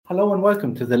Hello and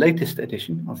welcome to the latest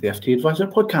edition of the FT Advisor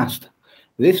podcast.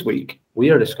 This week, we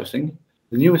are discussing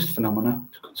the newest phenomena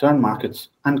to concern markets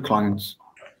and clients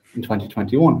in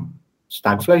 2021,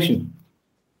 stagflation.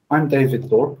 I'm David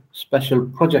Thorpe, Special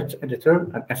Projects Editor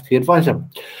at FT Advisor.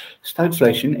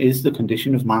 Stagflation is the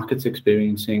condition of markets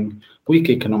experiencing weak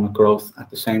economic growth at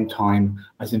the same time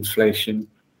as inflation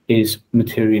is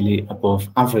materially above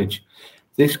average.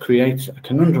 This creates a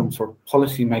conundrum for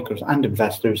policymakers and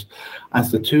investors,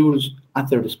 as the tools at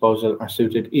their disposal are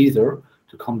suited either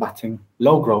to combating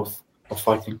low growth or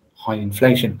fighting high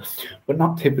inflation, but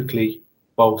not typically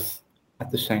both at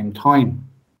the same time.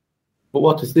 But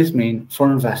what does this mean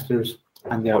for investors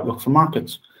and the outlook for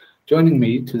markets? Joining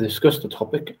me to discuss the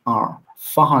topic are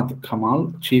Fahad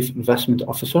Kamal, Chief Investment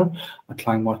Officer at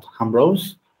Kleinwort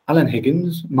Hambros, Alan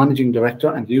Higgins, Managing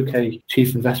Director and UK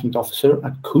Chief Investment Officer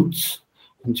at Coutts,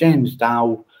 and James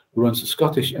Dow, who runs the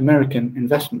Scottish American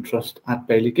Investment Trust at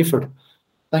Baillie Gifford.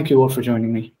 Thank you all for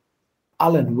joining me.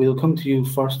 Alan, we'll come to you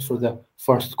first for the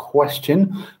first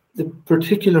question. The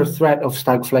particular threat of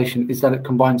stagflation is that it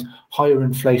combines higher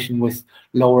inflation with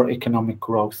lower economic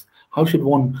growth. How should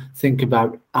one think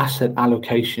about asset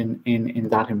allocation in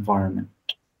that environment?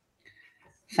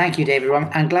 Thank you, David.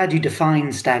 I'm glad you defined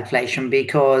stagflation,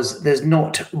 because there's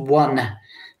not one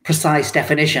precise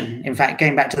definition. In fact,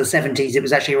 going back to the 70s, it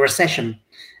was actually a recession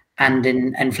and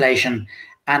inflation.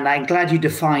 And I'm glad you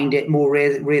defined it more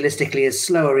realistically as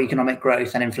slower economic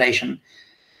growth and inflation.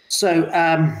 So,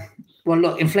 well,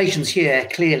 look, inflation's here,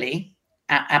 clearly,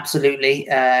 absolutely.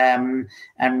 And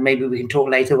maybe we can talk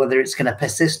later whether it's going to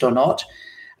persist or not.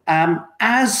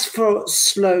 As for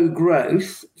slow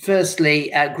growth,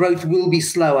 firstly, growth will be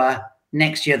slower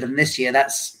next year than this year.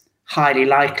 That's highly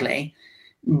likely.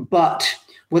 But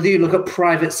whether you look at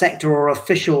private sector or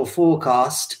official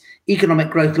forecast, economic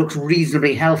growth looks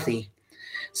reasonably healthy.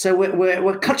 So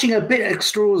we're clutching a bit at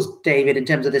straws, David, in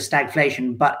terms of this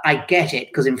stagflation, but I get it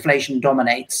because inflation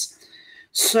dominates.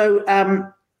 So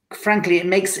frankly, it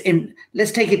makes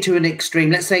let's take it to an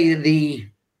extreme. Let's say the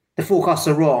forecasts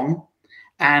are wrong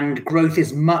and growth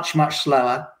is much, much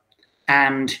slower,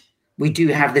 and we do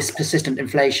have this persistent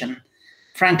inflation.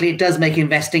 Frankly, it does make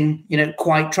investing,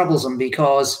 quite troublesome,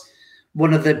 because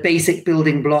one of the basic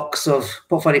building blocks of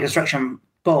portfolio construction,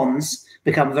 bonds,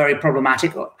 become very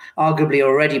problematic, or arguably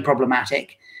already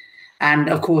problematic. And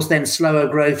of course, then slower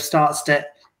growth starts to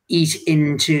eat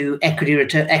into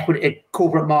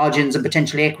corporate margins and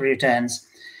potentially equity returns.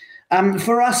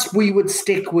 For us, we would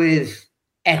stick with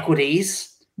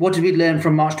equities. What did we learn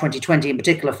from March 2020 in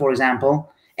particular, for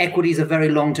example? Equities are very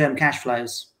long-term cash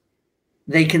flows.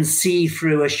 They can see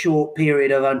through a short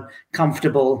period of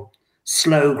uncomfortable,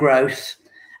 slow growth.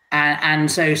 And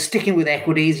so sticking with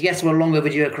equities, yes, we're long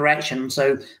overdue a correction,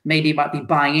 so maybe it might be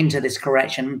buying into this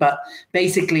correction, but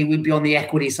basically we'd be on the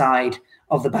equity side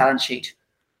of the balance sheet.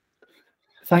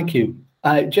 Thank you.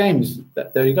 James,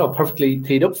 there you go, perfectly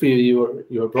teed up for you.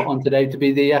 You were brought on today to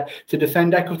be to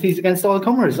defend equities against all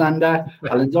comers, and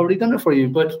Alan's already done it for you.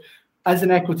 But as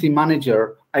an equity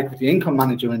income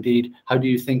manager indeed, how do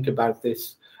you think about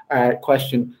this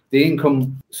question? The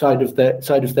income side of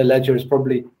the ledger is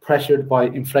probably pressured by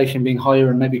inflation being higher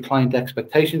and maybe client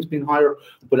expectations being higher,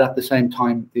 but at the same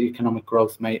time, the economic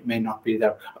growth may not be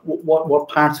there. What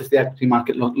parts of the equity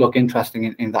market look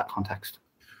interesting in that context?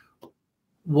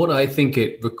 What I think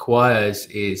it requires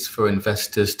is for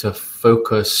investors to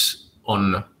focus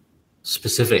on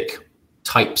specific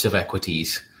types of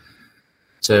equities.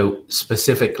 So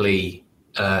specifically,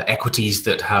 equities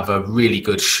that have a really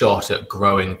good shot at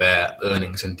growing their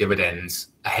earnings and dividends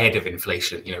ahead of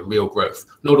inflation, real growth.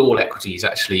 Not all equities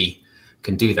actually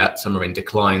can do that. Some are in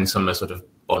decline, some are sort of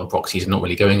bond proxies, not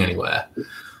really going anywhere.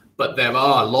 But there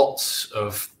are lots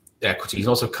of equities,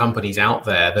 lots of companies out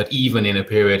there that even in a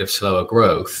period of slower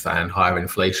growth and higher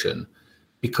inflation,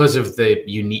 because of the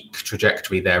unique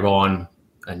trajectory they're on,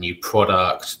 a new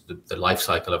product, the life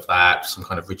cycle of that, some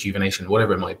kind of rejuvenation,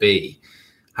 whatever it might be,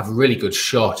 have a really good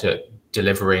shot at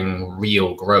delivering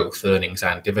real growth, earnings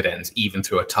and dividends, even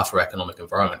through a tougher economic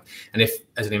environment. And if,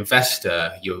 as an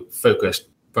investor, you're focused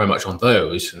very much on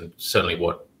those, and certainly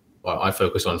what I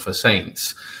focus on for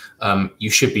Saints, you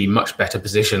should be much better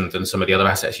positioned than some of the other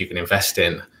assets you can invest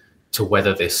in to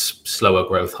weather this slower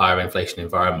growth, higher inflation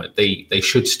environment. They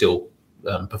should still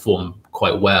perform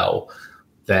quite well.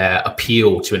 Their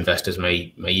appeal to investors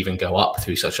may even go up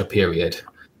through such a period.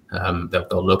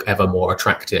 They'll look ever more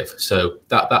attractive. So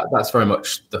that's very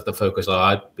much the focus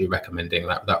I'd be recommending,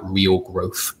 that real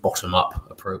growth bottom-up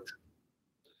approach.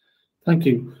 Thank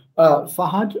you.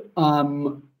 Fahad,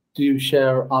 do you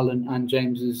share Alan and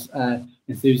James's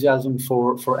enthusiasm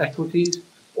for equities?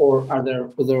 or are there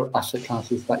other asset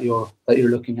classes that you're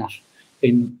looking at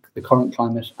in the current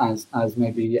climate as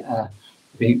maybe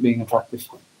being attractive?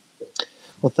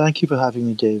 Well, thank you for having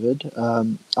me, David.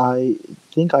 I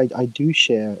think I do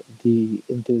share the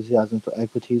enthusiasm for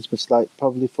equities, but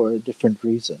probably for a different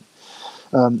reason.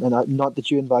 Not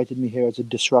that you invited me here as a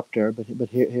disruptor, but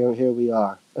here we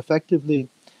are. Effectively,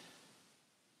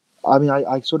 I mean,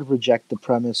 I sort of reject the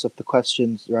premise of the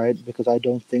questions, right? Because I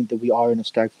don't think that we are in a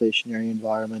stagflationary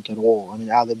environment at all. I mean,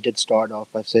 Alan did start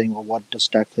off by saying, well, what does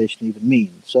stagflation even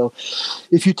mean? So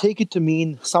if you take it to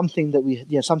mean something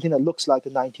that something that looks like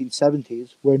the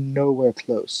 1970s, we're nowhere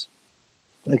close.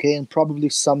 Okay, and probably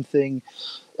something,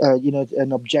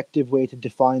 an objective way to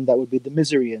define that would be the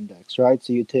misery index, right?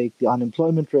 So you take the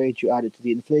unemployment rate, you add it to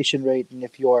the inflation rate, and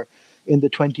if you're in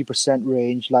the 20%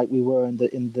 range, like we were in the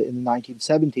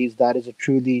 1970s, that is a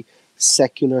truly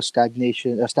secular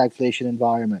stagflation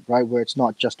environment, right? Where it's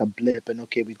not just a blip and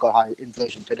okay, we've got higher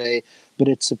inflation today, but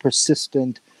it's a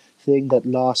persistent thing that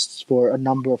lasts for a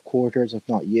number of quarters, if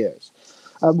not years.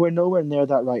 We're nowhere near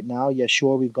that right now. Yeah,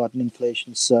 sure, we've got an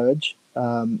inflation surge,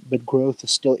 but growth is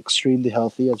still extremely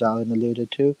healthy, as Alan alluded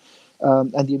to.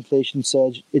 And the inflation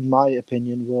surge, in my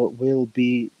opinion, will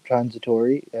be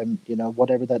transitory, and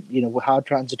whatever that how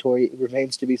transitory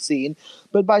remains to be seen.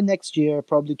 But by next year,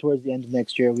 probably towards the end of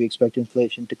next year, we expect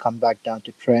inflation to come back down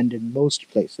to trend in most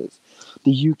places.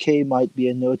 The UK might be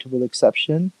a notable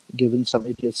exception given some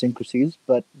idiosyncrasies,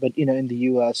 but in the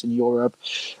US and Europe,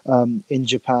 in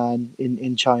Japan,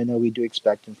 in China, we do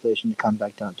expect inflation to come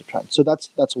back down to trend. So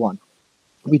that's one.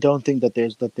 We don't think that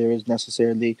there is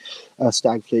necessarily a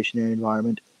stagflationary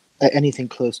environment, anything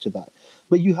close to that.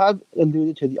 But you have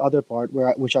alluded to the other part,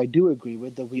 which I do agree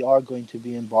with, that we are going to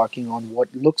be embarking on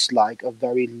what looks like a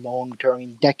very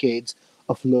long-term, decades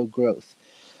of low growth.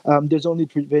 There's only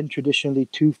been traditionally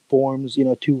two forms,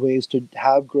 two ways to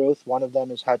have growth. One of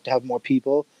them is to have more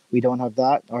people. We don't have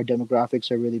that. Our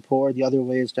demographics are really poor. The other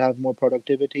way is to have more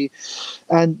productivity.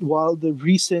 And while the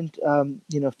recent,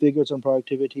 figures on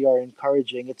productivity are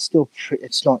encouraging, it's still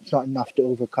it's not enough to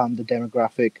overcome the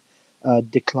demographic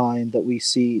decline that we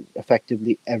see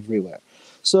effectively everywhere.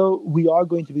 So we are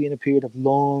going to be in a period of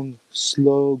long,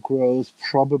 slow growth,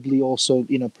 probably also,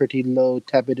 pretty low,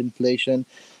 tepid inflation.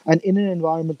 And in an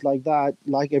environment like that,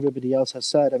 like everybody else has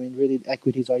said, I mean, really,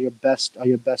 equities are your best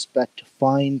bet to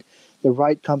find the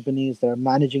right companies that are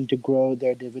managing to grow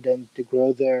their dividends, to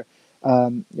grow their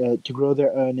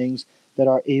earnings, that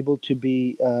are able to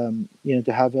be,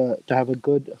 to have a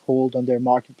good hold on their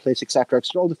marketplace, etc.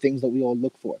 It's all the things that we all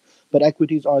look for. But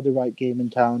equities are the right game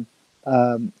in town,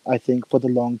 I think, for the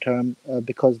long term,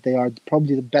 because they are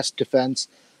probably the best defense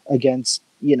against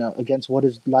what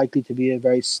is likely to be a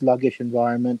very sluggish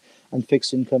environment, and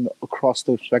fixed income across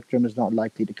the spectrum is not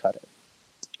likely to cut it.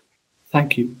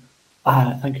 Thank you.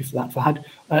 Thank you for that,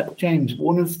 Fahad. James,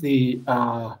 one of the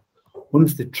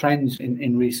trends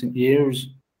in recent years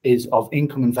is of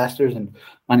income investors and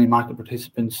many market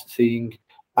participants seeing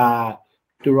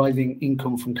deriving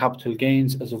income from capital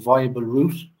gains as a viable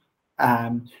route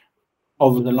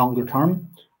over the longer term.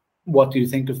 What do you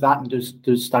think of that, and does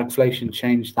stagflation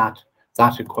change that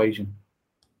equation?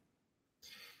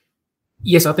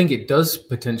 Yes, I think it does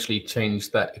potentially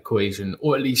change that equation,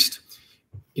 or at least,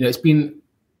 it's been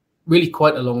really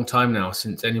quite a long time now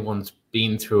since anyone's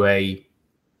been through a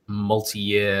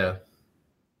multi-year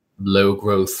low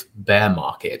growth bear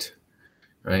market,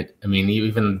 right? I mean,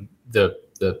 even the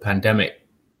pandemic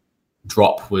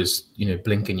drop was,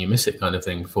 blink and you miss it kind of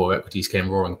thing before equities came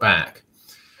roaring back.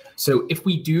 So if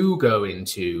we do go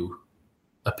into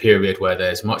a period where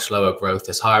there's much lower growth,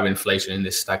 there's higher inflation in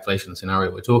this stagflation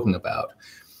scenario we're talking about,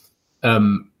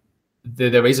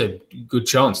 there is a good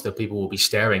chance that people will be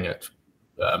staring at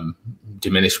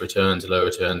diminished returns, low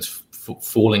returns,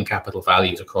 falling capital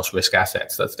values across risk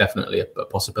assets. That's definitely a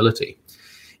possibility.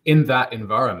 In that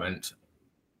environment,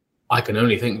 I can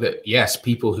only think that, yes,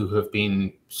 people who have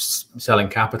been selling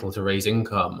capital to raise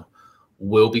income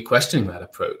will be questioning that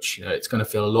approach. It's going to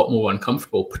feel a lot more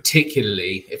uncomfortable,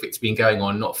 particularly if it's been going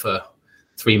on not for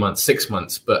 3 months, 6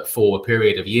 months, but for a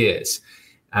period of years.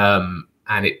 And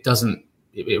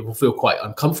it will feel quite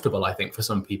uncomfortable, I think, for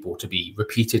some people to be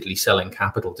repeatedly selling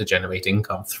capital to generate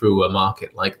income through a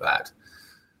market like that.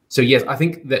 So yes, I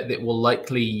think that it will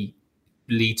likely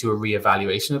lead to a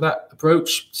reevaluation of that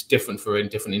approach. It's different for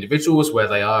different individuals where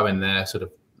they are in their sort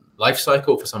of life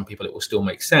cycle. For some people, it will still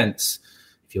make sense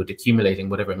if you're decumulating,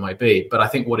 whatever it might be. But I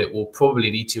think what it will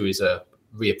probably lead to is a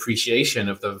reappreciation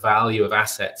of the value of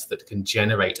assets that can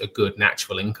generate a good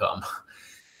natural income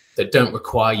that don't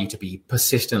require you to be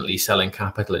persistently selling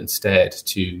capital instead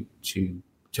to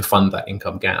fund that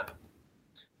income gap.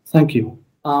 Thank you.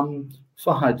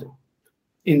 Fahad,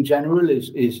 in general,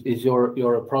 is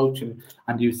your approach, and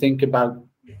do you think about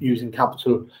using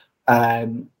capital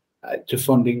to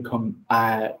fund income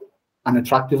an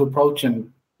attractive approach,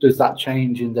 and does that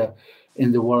change in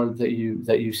the world that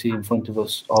you see in front of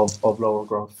us of lower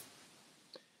growth?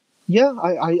 Yeah,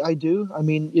 I do. I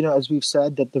mean, as we've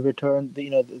said, that the return,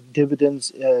 the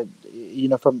dividends,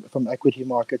 from equity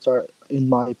markets are, in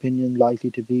my opinion,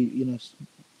 likely to be,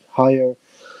 higher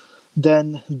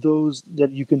than those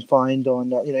that you can find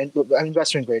on,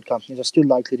 investment grade companies are still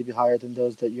likely to be higher than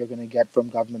those that you're going to get from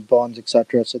government bonds,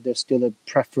 etc. So there's still a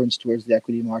preference towards the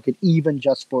equity market, even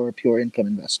just for a pure income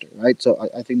investor, right? So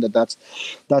I think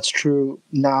that's true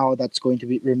now. That's going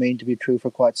to remain to be true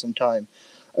for quite some time.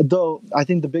 Though I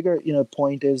think the bigger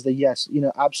point is that yes,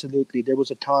 absolutely, there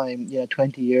was a time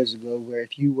 20 years ago where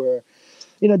if you were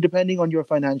depending on your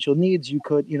financial needs, you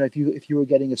could, if you were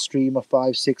getting a stream of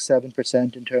 5, 6,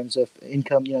 7% in terms of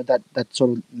income, that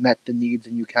sort of met the needs,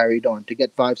 and you carried on. To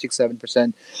get 5, 6,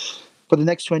 7% for the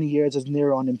next 20 years is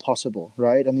near on impossible,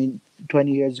 right? I mean,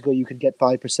 20 years ago, you could get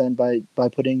 5% by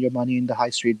putting your money in the high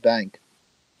street bank.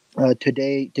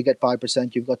 Today, to get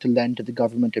 5%, you've got to lend to the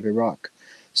government of Iraq.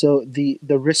 So the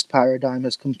risk paradigm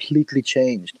has completely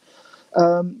changed.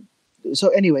 So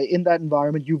anyway, in that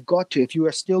environment, you've got to, if you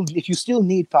still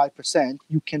need 5%,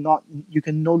 you can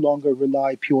no longer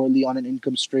rely purely on an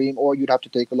income stream, or you'd have to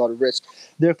take a lot of risk.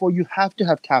 Therefore, you have to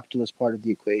have capital as part of the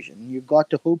equation. You've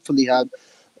got to hopefully have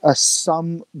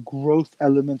some growth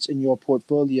elements in your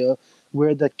portfolio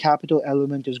where the capital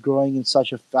element is growing in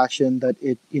such a fashion that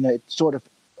it sort of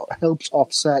helps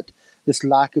offset this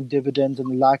lack of dividends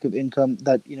and the lack of income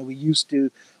that we used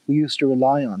to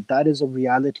rely on. That is a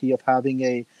reality of having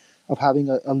a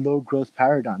low growth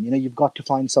paradigm. You've got to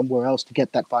find somewhere else to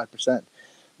get that 5%.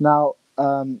 Now,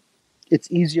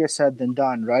 it's easier said than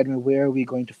done, right? I mean, where are we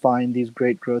going to find these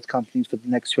great growth companies for the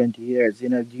next 20 years?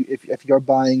 If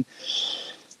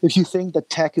you think that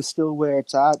tech is still where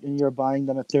it's at and you're buying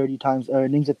them at 30 times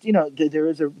earnings, there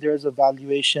is a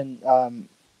valuation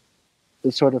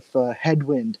sort of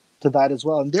headwind to that as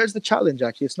well. And there's the challenge,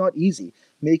 actually. It's not easy.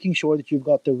 Making sure that you've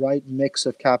got the right mix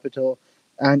of capital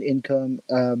and income,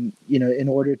 in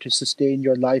order to sustain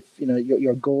your life,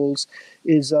 your goals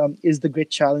is the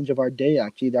great challenge of our day,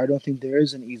 actually. I don't think there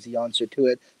is an easy answer to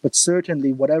it, but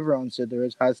certainly whatever answer there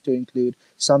is has to include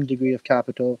some degree of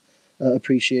capital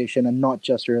appreciation and not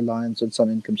just a reliance on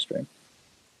some income stream.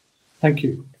 Thank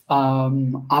you.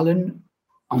 Alan,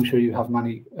 I'm sure you have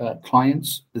many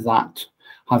clients that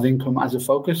have income as a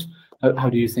focus. How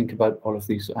do you think about all of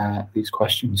these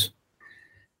questions?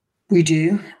 We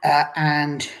do,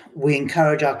 and we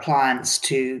encourage our clients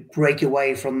to break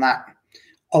away from that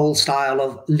old style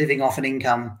of living off an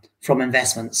income from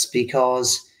investments,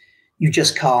 because you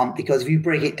just can't. Because if you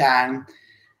break it down,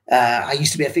 I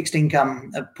used to be a fixed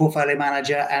income portfolio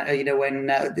manager, and when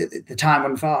the time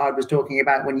when Fahad was talking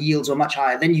about when yields were much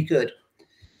higher, then you could,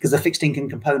 because the fixed income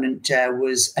component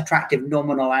was attractive,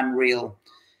 nominal and real.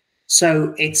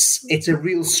 So it's a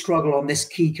real struggle on this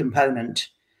key component.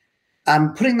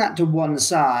 Putting that to one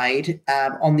side,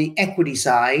 on the equity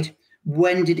side,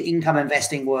 when did income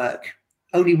investing work?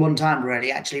 Only one time,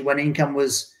 really, actually, when income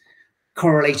was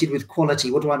correlated with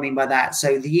quality. What do I mean by that?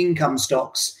 So the income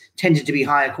stocks tended to be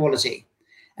higher quality,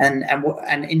 and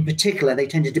in particular, they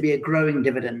tended to be a growing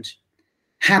dividend,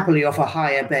 happily off a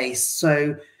higher base.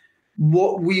 So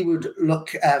what we would look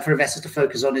for investors to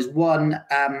focus on is one,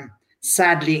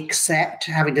 sadly accept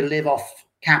having to live off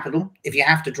capital if you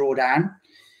have to draw down.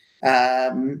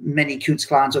 Many Coutts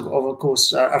clients, of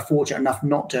course, are fortunate enough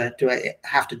not to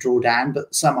have to draw down,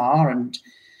 but some are, and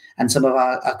some of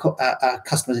our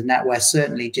customers in NatWest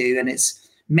certainly do. And it's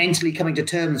mentally coming to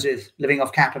terms with living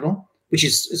off capital, which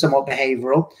is somewhat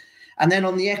behavioral. And then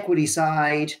on the equity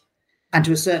side, and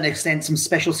to a certain extent, some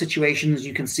special situations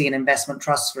you can see in investment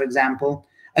trusts, for example,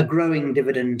 a growing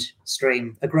dividend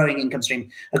stream, a growing income stream.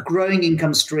 A growing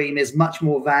income stream is much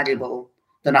more valuable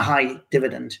than a high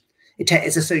dividend.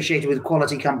 It's associated with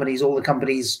quality companies, all the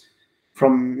companies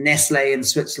from Nestle in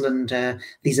Switzerland.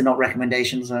 These are not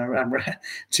recommendations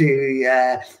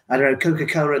to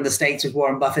Coca-Cola in the States, with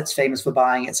Warren Buffett's famous for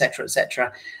buying, etc.,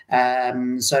 etc.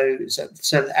 And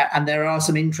there are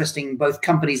some interesting both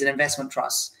companies and investment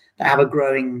trusts that have a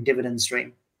growing dividend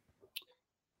stream.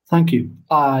 Thank you.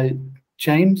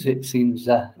 James, it seems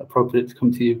appropriate to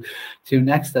come to you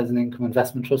next as an income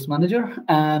investment trust manager.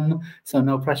 So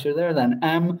no pressure there then.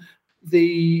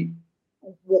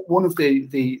 One of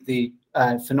the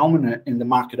phenomena in the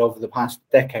market over the past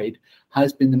decade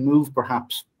has been the move,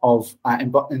 perhaps, of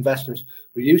investors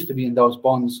who used to be in those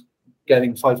bonds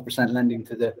getting 5% lending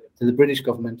to the the British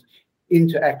government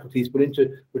into equities, but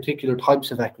into particular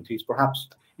types of equities, perhaps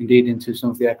indeed into some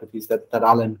of the equities that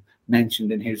Alan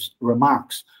mentioned in his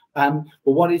remarks. But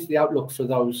what is the outlook for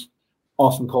those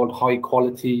often called high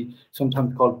quality,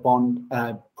 sometimes called bond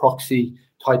proxy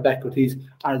type equities?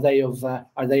 Are they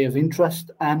of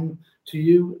interest to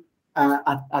you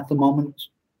at the moment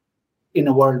in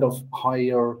a world of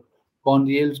higher bond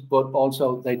yields, but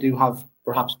also they do have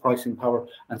perhaps pricing power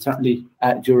and certainly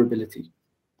durability?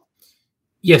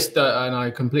 Yes, and I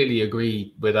completely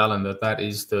agree with Alan that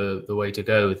is the way to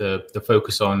go. The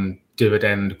focus on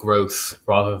dividend growth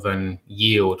rather than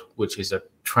yield, which is a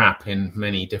trap in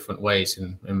many different ways,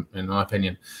 in my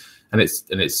opinion. And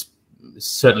it's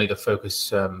certainly the focus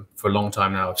for a long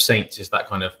time now of Saints is that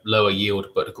kind of lower yield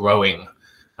but growing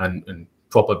and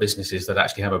proper businesses that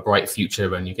actually have a bright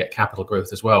future, and you get capital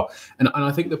growth as well. And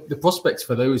I think the prospects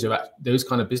for those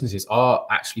kind of businesses are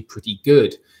actually pretty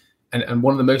good. And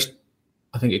one of the most,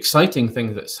 I think, exciting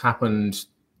thing that's happened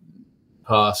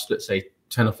past, let's say,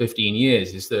 10 or 15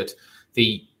 years is that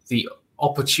the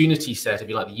opportunity set, if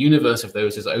you like, the universe of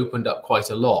those has opened up quite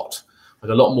a lot.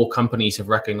 Like a lot more companies have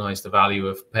recognized the value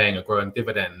of paying a growing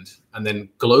dividend. And then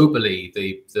globally,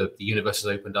 the universe has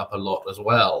opened up a lot as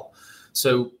well.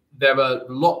 So there are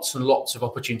lots and lots of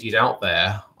opportunities out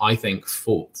there, I think,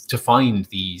 to find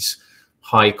these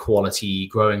high quality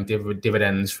growing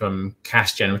dividends from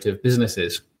cash generative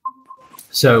businesses.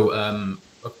 So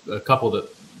a couple that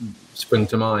spring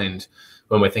to mind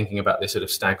when we're thinking about this sort of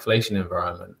stagflation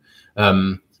environment.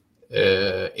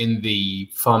 In the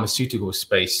pharmaceutical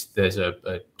space, there's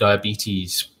a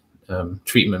diabetes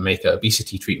treatment maker,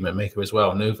 obesity treatment maker as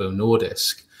well, Novo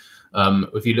Nordisk.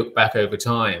 If you look back over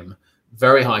time,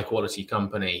 very high quality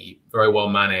company, very well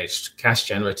managed, cash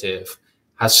generative,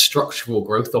 has structural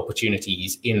growth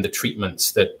opportunities in the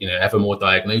treatments that, ever more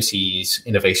diagnoses,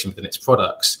 innovation within its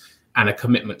products, and a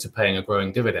commitment to paying a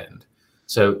growing dividend.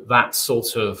 So that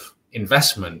sort of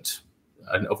investment,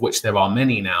 and of which there are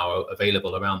many now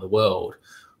available around the world,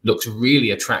 looks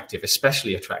really attractive,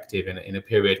 especially attractive in a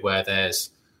period where there's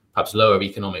perhaps lower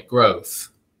economic growth.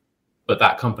 But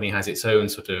that company has its own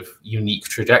sort of unique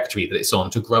trajectory that it's on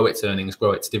to grow its earnings,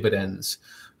 grow its dividends,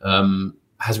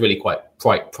 has really quite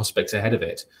bright prospects ahead of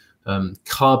it.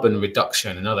 Carbon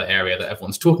reduction, another area that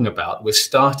everyone's talking about, we're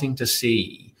starting to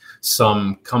see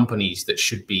some companies that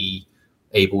should be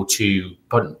able to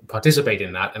participate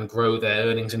in that and grow their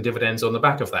earnings and dividends on the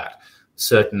back of that.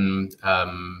 Certain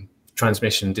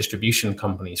transmission distribution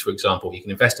companies, for example, you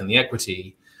can invest in the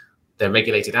equity. Their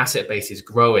regulated asset base is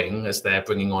growing as they're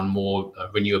bringing on more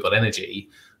renewable energy.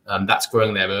 That's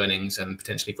growing their earnings and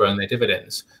potentially growing their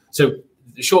dividends. So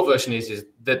the short version is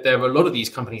that there are a lot of these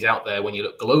companies out there when you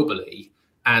look globally,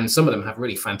 and some of them have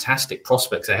really fantastic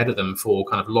prospects ahead of them for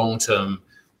kind of long-term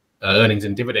earnings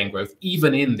and dividend growth,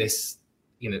 even in this,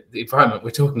 the environment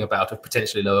we're talking about of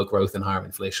potentially lower growth and higher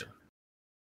inflation.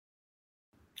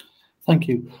 Thank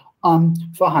you.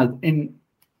 Fahad, in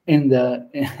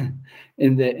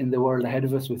the world ahead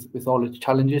of us with all its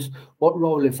challenges, what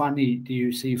role, if any, do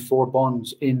you see for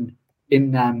bonds in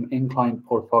client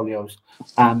portfolios,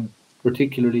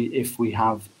 particularly if we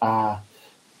have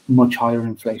much higher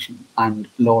inflation and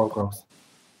lower growth?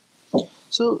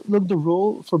 So, look, the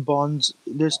role for bonds,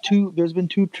 there's been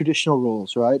two traditional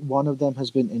roles, right? One of them has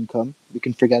been income. We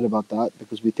can forget about that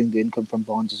because we think the income from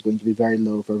bonds is going to be very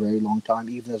low for a very long time.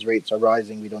 Even as rates are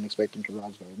rising, we don't expect them to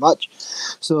rise very much.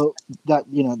 So that,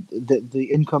 the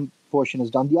income portion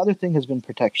is done. The other thing has been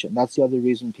protection. That's the other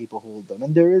reason people hold them.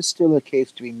 And there is still a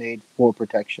case to be made for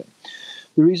protection.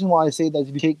 The reason why I say that,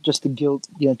 if you take just the gilt,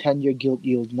 10-year gilt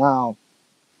yield now,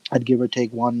 I'd give or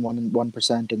take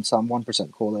 1% and some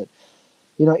 1%, call it.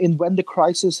 When the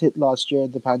crisis hit last year,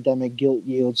 the pandemic, gilt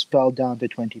yields fell down to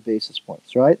 20 basis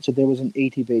points, right? So there was an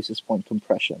 80 basis point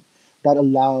compression that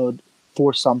allowed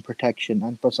for some protection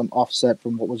and for some offset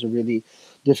from what was a really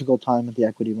difficult time in the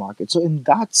equity market. So in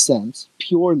that sense,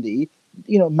 purely,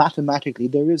 mathematically,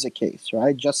 there is a case,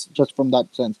 right? Just from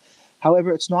that sense.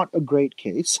 However, it's not a great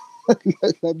case.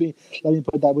 Let me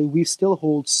put it that way. We still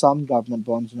hold some government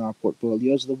bonds in our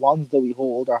portfolios. The ones that we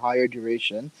hold are higher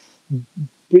duration,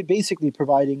 basically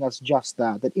providing us just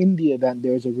that in the event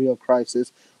there is a real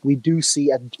crisis, we do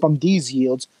see from these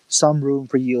yields some room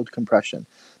for yield compression.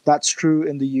 That's true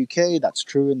in the UK, that's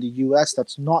true in the US,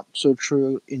 that's not so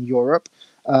true in Europe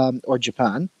or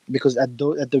Japan, because at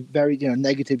the very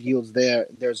negative yields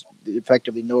there's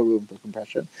effectively no room for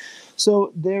compression.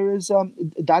 So there is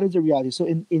that is a reality. So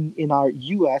in our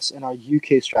US and our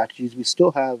UK strategies, we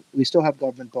still have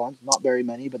government bonds, not very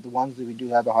many, but the ones that we do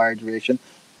have a higher duration,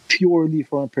 purely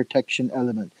for a protection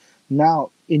element.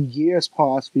 Now, in years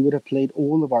past, we would have played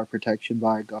all of our protection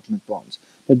via government bonds.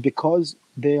 But because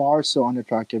they are so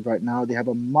unattractive right now, they have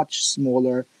a much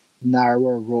smaller,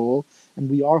 narrower role, and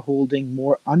we are holding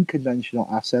more unconventional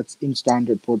assets in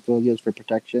standard portfolios for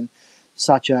protection,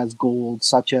 such as gold,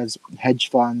 such as hedge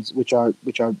funds, which are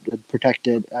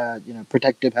protected,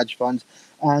 protective hedge funds,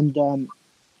 and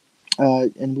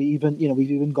we even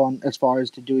we've even gone as far as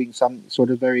to doing some sort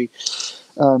of very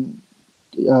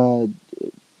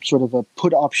sort of a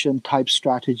put option type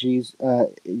strategies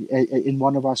in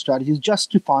one of our strategies,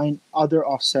 just to find other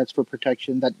offsets for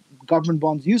protection that government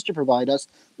bonds used to provide us,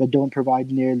 but don't provide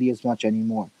nearly as much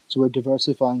anymore. So we're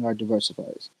diversifying our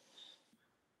diversifiers.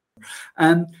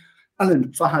 Alan,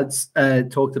 Fahad's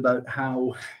talked about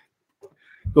how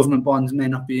government bonds may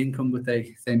not be income, but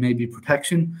they may be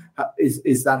protection.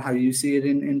 Is that how you see it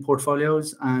in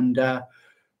portfolios? And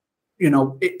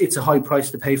it's a high price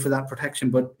to pay for that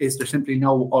protection, but is there simply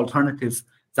no alternative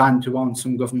than to own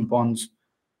some government bonds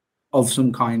of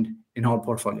some kind in all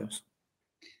portfolios?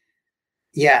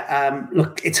 Yeah,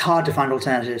 look, it's hard to find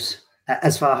alternatives.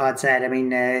 As Fahad said, I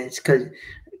mean, it's good,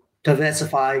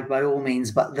 diversify by all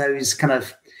means, but those kind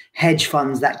of hedge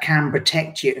funds that can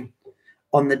protect you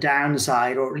on the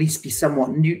downside, or at least be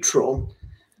somewhat neutral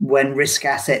when risk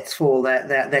assets fall,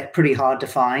 they're pretty hard to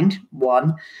find.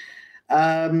 One.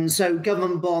 So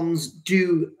government bonds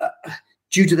do,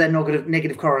 due to their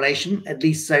negative correlation, at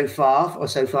least so far, I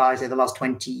say the last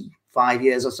 25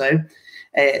 years or so,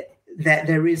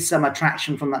 there is some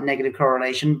attraction from that negative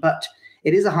correlation, but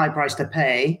it is a high price to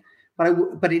pay,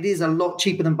 but it is a lot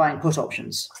cheaper than buying put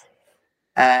options.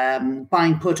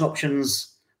 Buying put options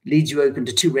leads you open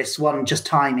to two risks. One, just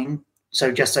timing,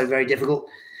 so very difficult.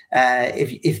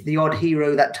 If the odd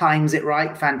hero that times it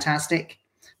right, fantastic.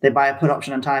 They buy a put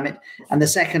option and time it. And the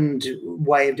second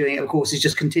way of doing it, of course, is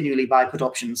just continually buy put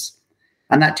options.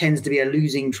 And that tends to be a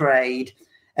losing trade,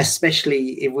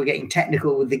 especially if we're getting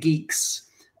technical with the geeks.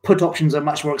 Put options are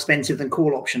much more expensive than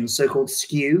call options, so-called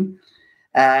skew.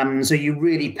 So you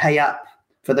really pay up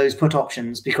for those put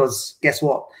options because guess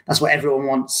what? That's what everyone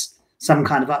wants, some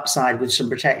kind of upside with some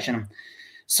protection.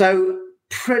 So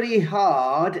pretty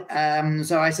hard.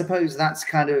 So I suppose that's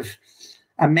kind of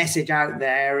a message out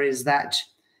there, is that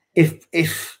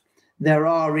if there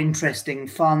are interesting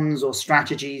funds or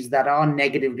strategies that are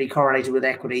negatively correlated with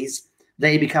equities,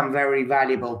 they become very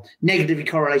valuable. Negatively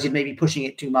correlated, maybe pushing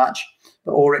it too much,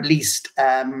 or at least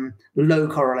low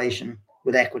correlation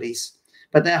with equities.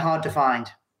 But they're hard to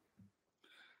find.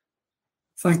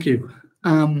 Thank you.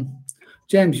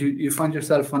 James, you find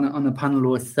yourself on a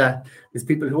panel with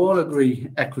people who all agree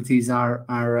equities are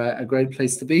a great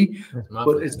place to be,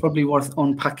 but it's probably worth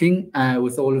unpacking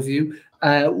with all of you.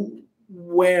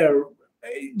 Where,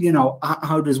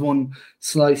 how does one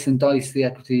slice and dice the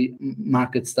equity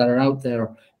markets that are out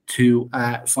there to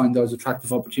find those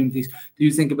attractive opportunities? Do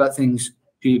you think about things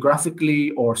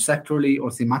geographically or sectorally or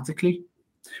thematically,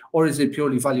 or is it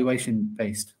purely valuation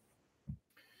based?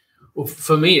 Well,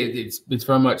 for me, it's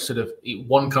very much sort of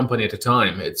one company at a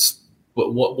time. It's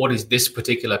what is this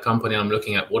particular company I'm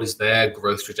looking at? What is their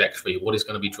growth trajectory? What is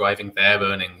going to be driving their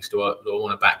earnings? Do I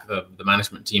want to back the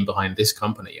management team behind this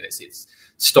company? And it's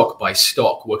stock by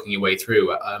stock, working your way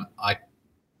through. I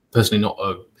personally not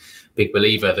a big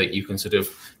believer that you can sort of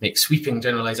make sweeping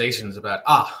generalizations about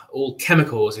all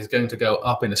chemicals is going to go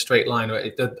up in a straight line.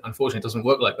 Unfortunately, it doesn't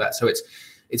work like that. So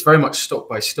it's very much stock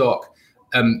by stock.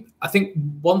 I think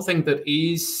one thing that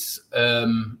is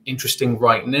interesting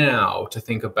right now to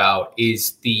think about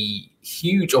is the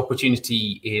huge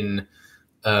opportunity in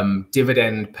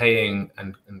dividend paying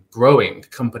and growing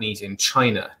companies in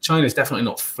China. China is definitely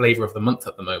not flavor of the month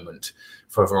at the moment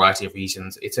for a variety of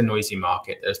reasons. It's a noisy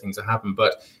market. There's things that happen.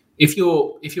 But if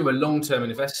you're a long-term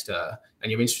investor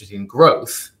and you're interested in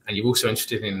growth and you're also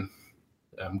interested in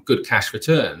good cash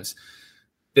returns,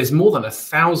 there's more than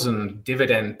 1,000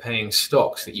 dividend-paying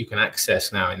stocks that you can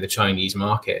access now in the Chinese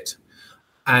market.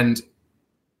 And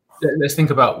let's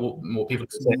think about what people are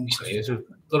saying recently. There's a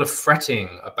lot of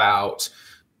fretting about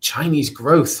Chinese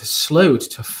growth has slowed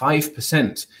to 5%.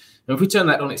 And if we turn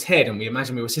that on its head and we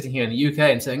imagine we were sitting here in the UK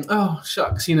and saying, oh,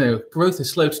 shucks, growth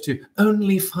has slowed to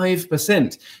only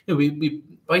 5%. We're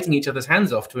biting each other's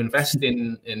hands off to invest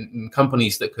in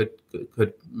companies that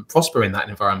could prosper in that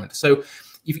environment. So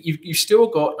you've still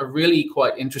got a really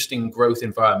quite interesting growth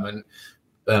environment.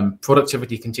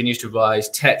 Productivity continues to rise,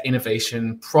 tech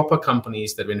innovation, proper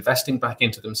companies that are investing back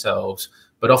into themselves,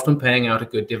 but often paying out a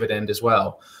good dividend as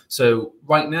well. So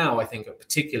right now, I think a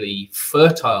particularly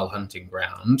fertile hunting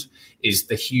ground is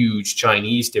the huge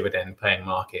Chinese dividend paying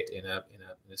market in a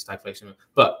stagflation.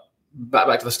 But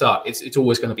back to the start, it's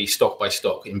always going to be stock by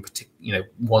stock, in particular,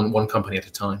 one company at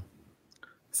a time.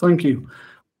 Thank you,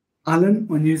 Alan.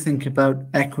 When you think about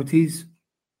equities,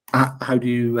 how do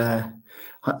you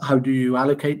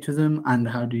allocate to them, and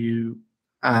how do you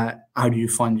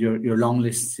fund your long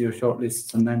lists, your short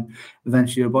lists, and then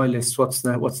eventually your buy lists? What's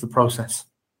the process?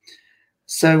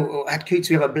 So at Coutts,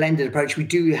 we have a blended approach. We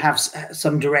do have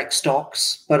some direct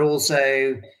stocks, but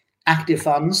also active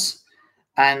funds,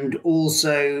 and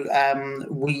also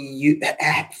we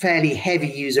fairly heavy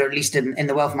user, at least in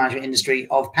the wealth management industry,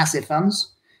 of passive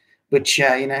funds, which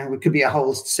it could be a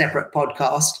whole separate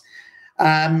podcast.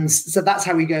 So that's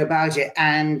how we go about it,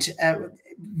 and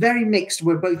very mixed.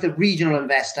 We're both a regional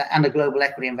investor and a global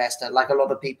equity investor, like a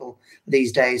lot of people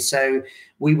these days. So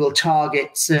we will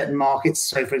target certain markets.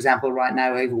 So, for example, right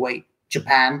now, overweight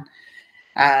Japan,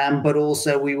 but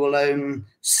also we will own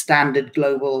standard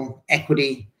global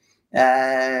equity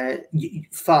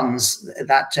funds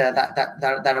that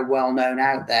are well known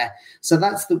out there. So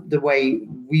that's the way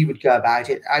we would go about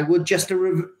it. I would just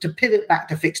to pivot back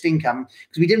to fixed income,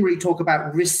 because we didn't really talk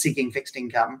about risk-seeking fixed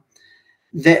income.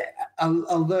 That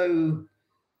although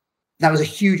that was a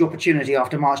huge opportunity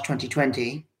after March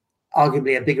 2020,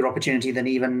 arguably a bigger opportunity than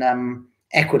even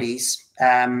equities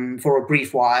for a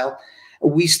brief while,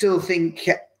 we still think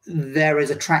there is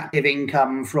attractive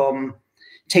income from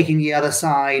taking the other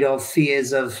side of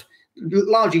fears of,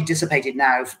 largely dissipated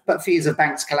now, but fears of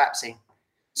banks collapsing.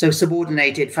 So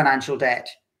subordinated financial debt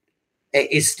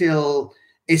is still,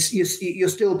 you're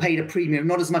still paid a premium,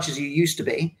 not as much as you used to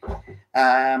be.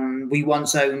 We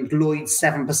once owned Lloyd's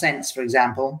 7%, for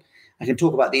example. I can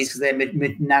talk about these because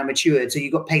they're now matured. So you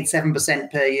got paid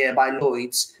 7% per year by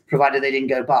Lloyd's, provided they didn't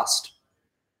go bust.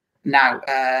 Now,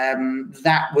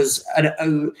 that was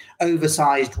an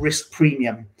oversized risk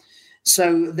premium.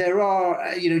 So there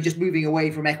are, just moving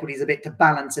away from equities a bit to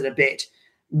balance it a bit.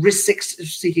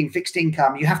 Risk-seeking fixed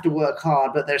income, you have to work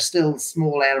hard, but there's still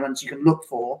small elements you can look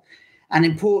for. And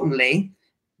importantly,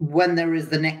 when there is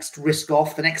the next risk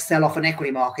off, the next sell off in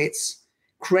equity markets,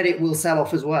 credit will sell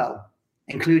off as well,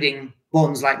 including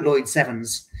bonds like Lloyd's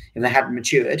 7s if they hadn't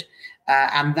matured.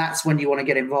 And that's when you want to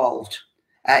get involved.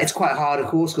 It's quite hard, of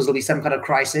course, because there'll be some kind of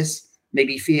crisis,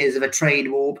 maybe fears of a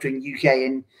trade war between UK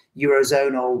and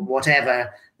Eurozone or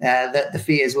whatever that the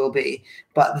fears will be.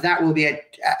 But that will be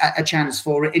a chance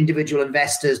for individual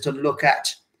investors to look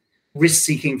at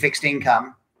risk-seeking fixed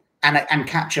income and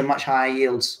capture much higher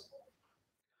yields.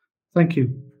 Thank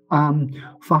you.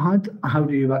 Fahad, how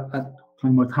do you at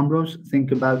Kleinworth Hambros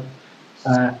think about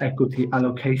equity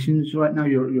allocations right now?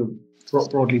 You're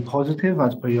broadly positive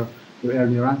as per your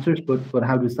earlier answers, but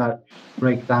how does that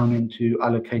break down into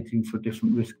allocating for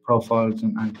different risk profiles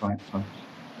and client types?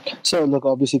 So look,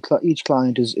 obviously each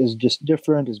client is just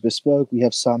different, is bespoke. We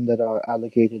have some that are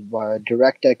allocated via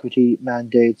direct equity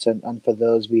mandates, and for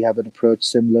those we have an approach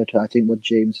similar to, I think, what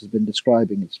James has been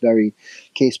describing. It's very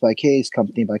case by case,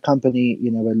 company by company.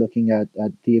 We're looking at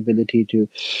the ability to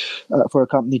for a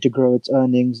company to grow its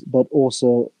earnings, but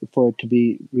also for it to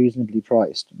be reasonably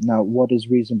priced. Now, what is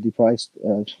reasonably priced?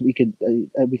 We can do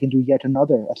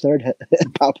a third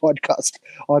podcast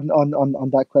on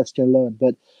that question alone,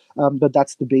 but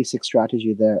that's the basic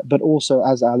strategy there. But also,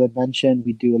 as Alan mentioned,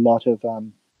 we do a lot of,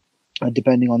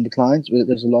 depending on the clients,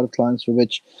 there's a lot of clients for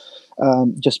which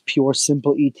just pure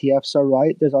simple ETFs are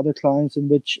right. There's other clients in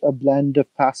which a blend of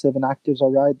passive and actives are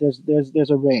right. There's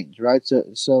a range, right?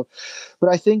 So, but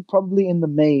I think probably in the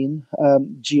main,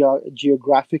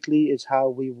 geographically is how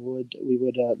we would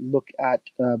look at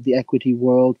the equity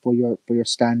world for your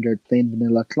standard plain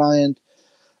vanilla client.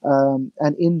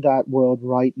 And in that world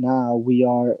right now, we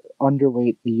are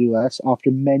underweight the US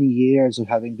after many years of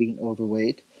having been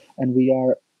overweight, and we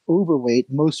are overweight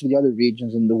most of the other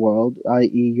regions in the world,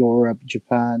 i.e. Europe,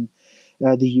 Japan,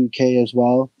 the UK as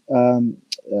well, and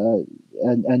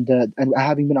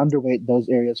having been underweight those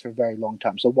areas for a very long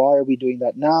time. So why are we doing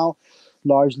that now?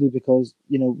 Largely because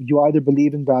you either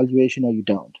believe in valuation or you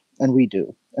don't, and we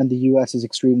do. And the US is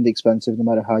extremely expensive no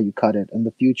matter how you cut it. And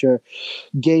the future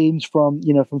gains from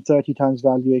 30 times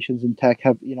valuations in tech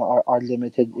are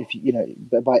limited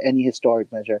by any historic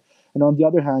measure. And on the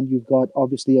other hand, you've got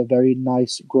obviously a very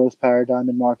nice growth paradigm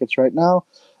in markets right now.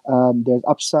 There's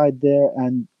upside there,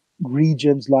 and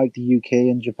regions like the UK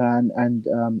and Japan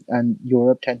and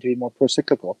Europe tend to be more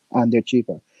pro-cyclical, and they're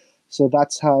cheaper. So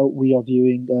that's how we are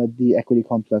viewing the equity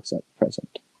complex at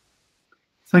present.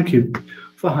 Thank you.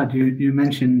 Fahad, you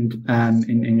mentioned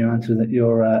in your answer that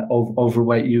you're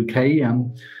overweight UK.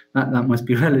 That must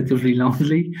be relatively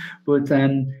lonely. But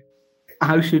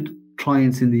how should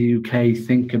clients in the UK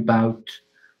think about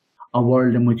a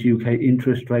world in which UK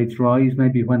interest rates rise.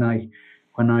 Maybe when I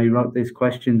wrote this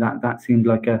question, that seemed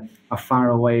like a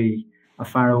faraway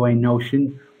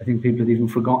notion. I think people had even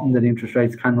forgotten that interest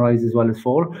rates can rise as well as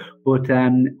fall. But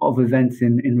of events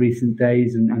in recent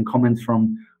days and comments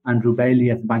from Andrew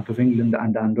Bailey at the Bank of England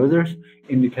and others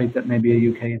indicate that maybe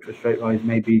a UK interest rate rise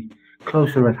may be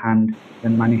closer at hand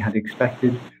than many had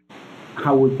expected.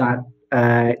 How would that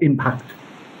impact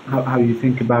how you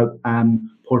think about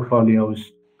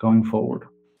portfolios going forward?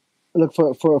 Look,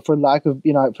 for lack of,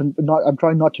 I'm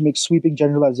trying not to make sweeping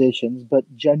generalizations, but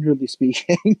generally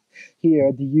speaking,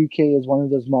 here the UK is one of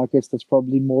those markets that's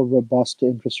probably more robust to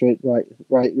interest rate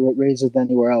raises than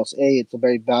anywhere else. It's a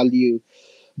very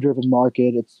value-driven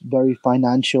market. It's very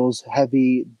financials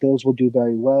heavy. Those will do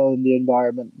very well in the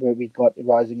environment where we've got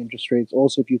rising interest rates.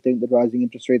 Also, if you think that rising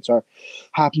interest rates are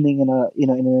happening in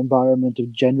an environment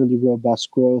of generally robust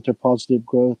growth or positive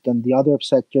growth, then the other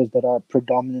sectors that are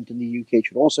predominant in the UK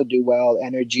should also do well: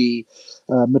 energy,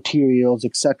 materials,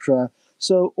 etc.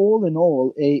 So all in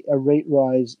all, a rate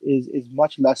rise is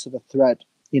much less of a threat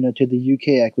to the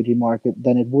UK equity market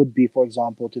than it would be, for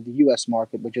example, to the US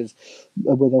market, which is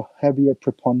with a heavier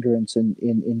preponderance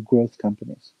in growth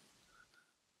companies.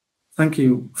 Thank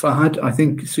you, Fahad. I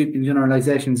think sweeping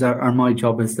generalizations are my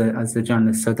job as the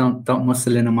journalist, so don't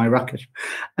muscle in on my racket.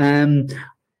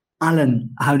 Alan,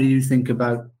 how do you think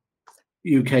about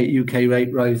UK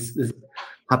rate rise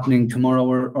happening tomorrow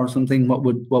or something? What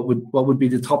would be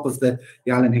the top of the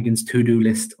Alan Higgins to-do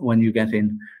list when you get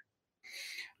in?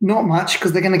 Not much,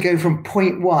 because they're going to go from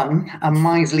 0.1, a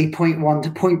miserly 0.1, to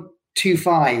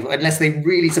 0.25, unless they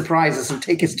really surprise us and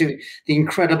take us to the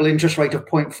incredible interest rate of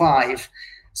 0.5.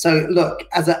 So look,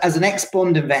 as an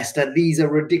ex-bond investor, these are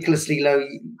ridiculously low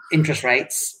interest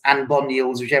rates and bond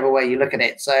yields, whichever way you look at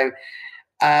it. So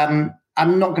I'm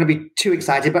not going to be too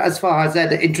excited. But as far as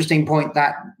the interesting point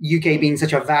that UK being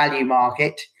such a value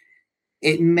market,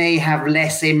 it may have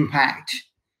less impact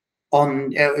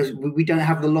on, we don't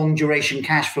have the long duration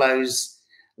cash flows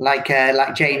like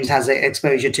James has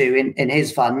exposure to in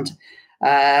his fund.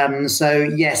 So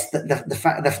yes, the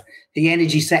fact that the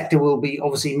energy sector will be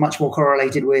obviously much more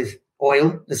correlated with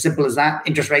oil, as simple as that.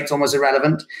 Interest rates almost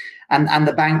irrelevant, and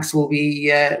the banks will be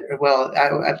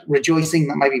rejoicing,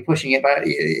 that might be pushing it, but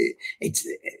it's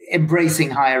embracing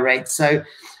higher rates. So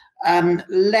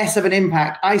less of an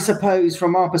impact, I suppose,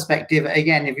 from our perspective.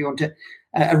 Again, if you want to.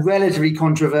 A relatively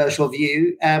controversial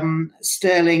view,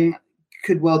 sterling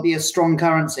could well be a strong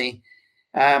currency.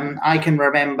 I can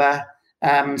remember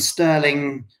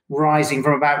sterling rising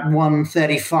from about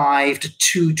 135 to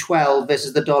 212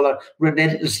 versus the dollar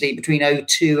relentlessly between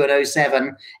 02 and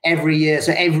 07 every year.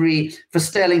 So for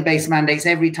sterling-based mandates,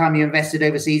 every time you invested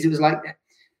overseas, it was like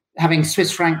having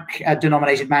Swiss franc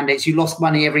denominated mandates. You lost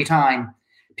money every time.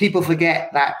 People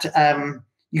forget that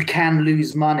you can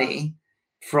lose money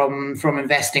from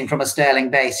investing from a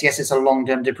sterling base. Yes, it's a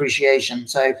long-term depreciation.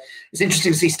 So it's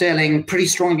interesting to see sterling pretty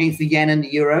strong against the yen and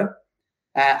the euro,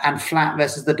 and flat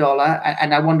versus the dollar.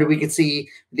 And I wonder, we could see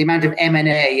the amount of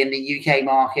M&A in the UK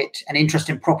market and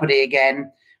interest in property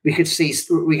again. We could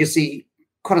see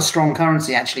quite a strong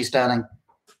currency, actually, sterling.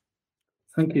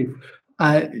 Thank you,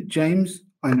 James.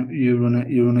 I know you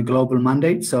run a global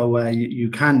mandate, so you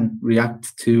can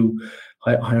react to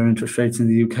higher interest rates in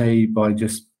the UK by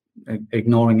just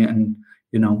ignoring it and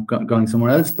going somewhere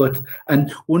else.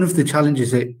 And one of the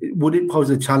challenges, would it pose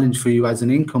a challenge for you as an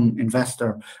income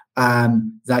investor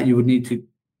that you would need to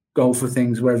go for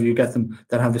things wherever you get them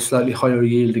that have a slightly higher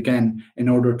yield again in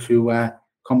order to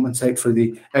compensate for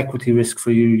the equity risk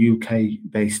for your UK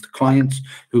based clients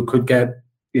who could get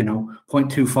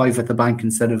 0.25 at the bank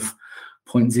instead of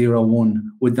 0.01?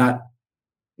 Would that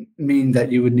mean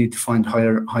that you would need to find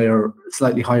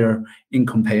slightly higher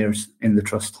income payers in the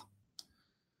trust?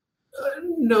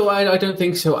 No, I don't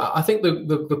think so. I think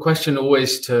the question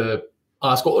always to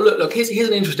ask, well, look, here's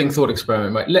an interesting thought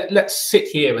experiment, right? Let's sit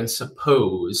here and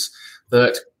suppose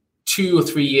that 2 or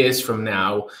 3 years from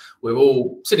now, we're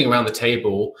all sitting around the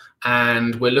table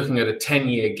and we're looking at a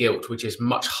 10-year gilt, which is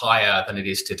much higher than it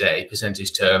is today,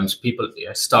 percentage terms. People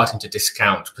are starting to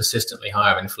discount persistently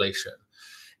higher inflation.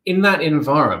 In that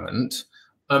environment,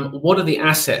 what are the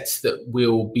assets that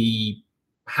we'll be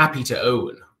happy to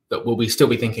own, that will still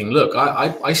be thinking, look,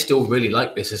 I still really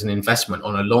like this as an investment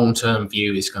on a long-term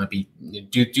view, is going to be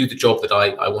do the job that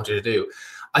I wanted to do.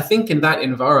 I think in that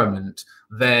environment,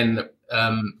 then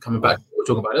coming back to what we were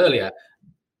talking about earlier,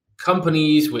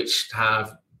 companies which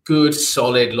have good,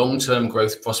 solid, long-term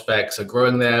growth prospects, are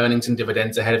growing their earnings and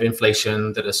dividends ahead of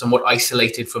inflation, that are somewhat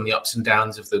isolated from the ups and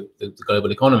downs of the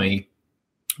global economy,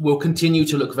 will continue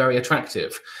to look very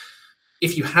attractive.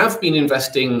 if you have been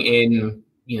investing in,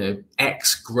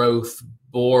 X growth,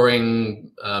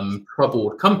 boring,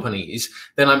 troubled companies,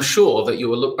 then I'm sure that you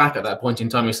will look back at that point in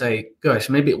time and say, gosh,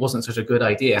 maybe it wasn't such a good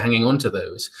idea hanging on to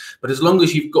those. But as long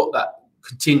as you've got that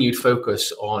continued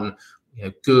focus on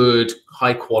good,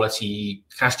 high quality,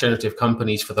 cash generative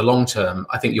companies for the long term,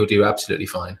 I think you'll do absolutely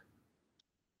fine.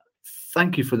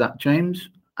 Thank you for that, James.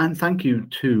 And thank you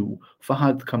to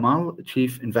Fahad Kamal,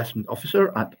 Chief Investment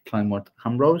Officer at Kleinworth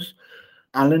Hambros,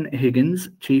 Alan Higgins,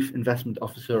 Chief Investment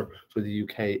Officer for the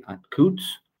UK at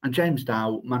Coutts, and James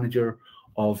Dow, Manager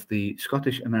of the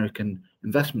Scottish American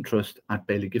Investment Trust at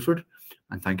Baillie Gifford.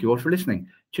 And thank you all for listening.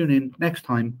 Tune in next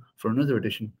time for another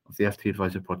edition of the FT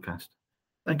Advisor podcast.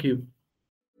 Thank you.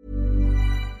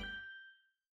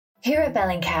 Here at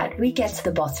Bellingcat, we get to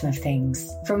the bottom of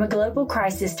things. From a global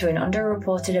crisis to an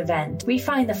underreported event, we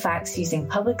find the facts using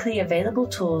publicly available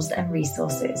tools and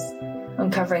resources,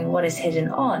 uncovering what is hidden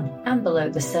on and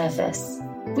below the surface.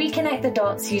 We connect the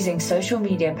dots using social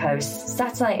media posts,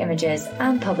 satellite images,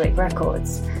 and public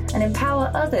records, and empower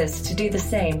others to do the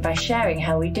same by sharing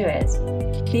how we do it.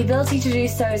 The ability to do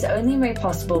so is only made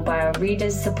possible by our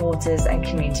readers, supporters, and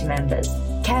community members.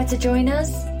 Care to join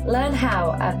us? Learn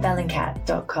how at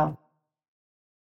bellingcat.com.